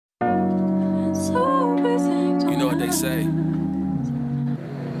they say,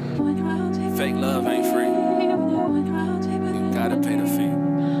 fake love ain't free. You gotta pay the fee.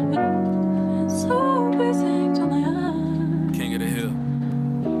 King of the hill.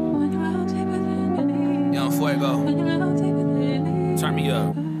 Young Fuego. Turn me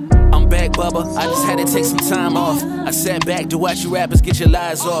up. I'm back, Bubba. I just had to take some time off. I sat back to watch you rappers get your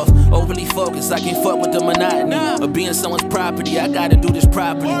lies off. Overly focused, I can't fuck with the monotony of being someone's property. I gotta do this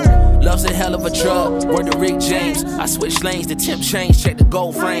properly. Love's a hell of a drug. Word to Rick James. I switch lanes, the temp change, check the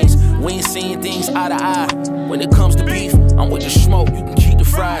gold frames. We ain't seeing things eye to eye. When it comes to beef, I'm with the smoke, you can keep the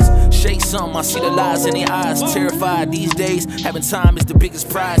fries. Shake some, I see the lies in their eyes. Terrified these days, having time is the biggest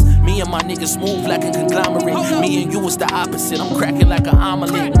prize. Me and my niggas move like a conglomerate. Me and you is the opposite, I'm cracking like an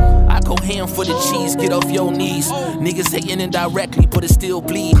omelet. I go ham for the cheese, get off your knees. Niggas hating indirectly, but it still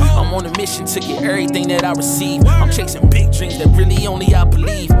bleed. I'm on a mission to get everything that I receive. I'm chasing big dreams that really only I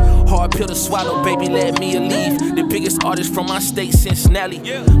believe. Hard pill to swallow, baby, let me leave. The biggest artist from my state, Cincinnati.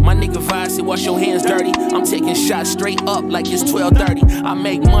 My nigga Vice said, wash your hands dirty. I'm taking shots straight up like it's 12:30. I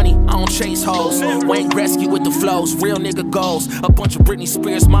make money, I don't chase hoes. Wayne Gretzky with the flows, real nigga goals. A bunch of Britney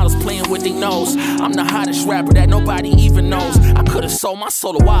Spears models playing with their nose. I'm the hottest rapper that nobody even knows. I could've sold my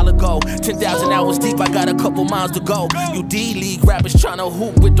soul a while ago. 10,000 hours deep, I got a couple miles to go. You D-League rappers tryna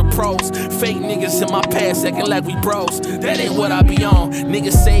hoop with the pros. Fake niggas in my past acting like we bros. That ain't what I be on.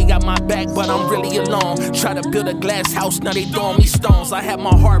 Niggas say got my back, but I'm really alone. Try to build a glass house, now they throwing me stones. I have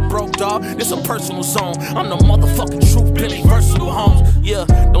my heart broke, dog, it's a personal zone. I'm the motherfucking truth, Billy versatile homes. Yeah,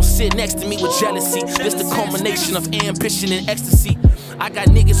 don't sit next to me with jealousy. It's the culmination of ambition and ecstasy. I got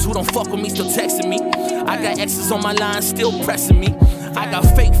niggas who don't fuck with me, still texting me. I got exes on my line, still pressing me. I got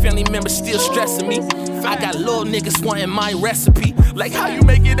fake family members still stressing me. I got little niggas wanting my recipe. Like how you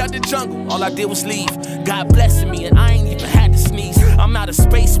make it out the jungle, all I did was leave. God blessing me and I ain't even had to sneeze. I'm out of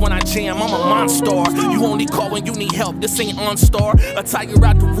space when I jam, I'm a monster. You only call when you need help, this ain't OnStar. A tiger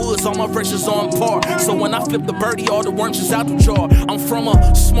out the woods, all my verses on par. So when I flip the birdie, all the worms is out the jar. I'm from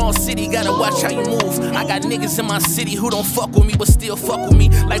a small city, gotta watch how you move. I got niggas in my city who don't fuck with me, but still fuck with me.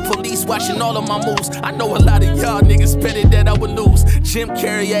 Like police watching all of my moves. I know a lot of y'all niggas betted that I would lose. Jim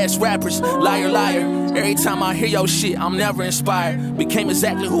Carrey ass rappers, liar, liar. Every time I hear your shit, I'm never inspired. Became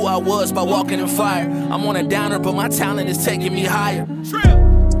exactly who I was by walking in fire. I'm on a downer, but my talent is taking me higher.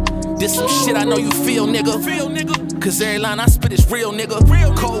 This some shit I know you feel, nigga. Cause every line I spit is real, nigga.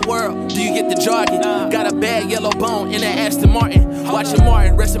 Cold world, do you get the jargon? Got a bad yellow bone in that Aston Martin. Watching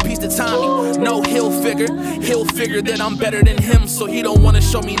Martin, rest in peace to Tommy. No, he'll figure that I'm better than him. So he don't wanna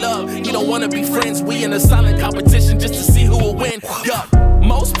show me love, he don't wanna be friends. We in a silent competition just to see who will win. Yup.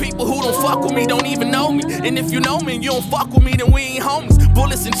 Most people who don't fuck with me don't even know me. And if you know me and you don't fuck with me, then we ain't homies.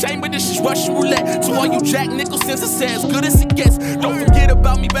 Bullets in chamber, this is Russian roulette. To all you Jack Nicholsons, it's as good as it gets. Don't forget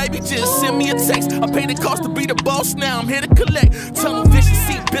about me, baby, just send me a text. I paid the cost to be the boss, now I'm here to collect. Tunnel vision,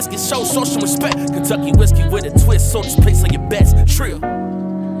 seat biscuits, show social respect. Kentucky whiskey with a twist, so just place on your bets. Trill.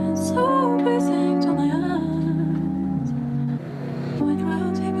 So busy.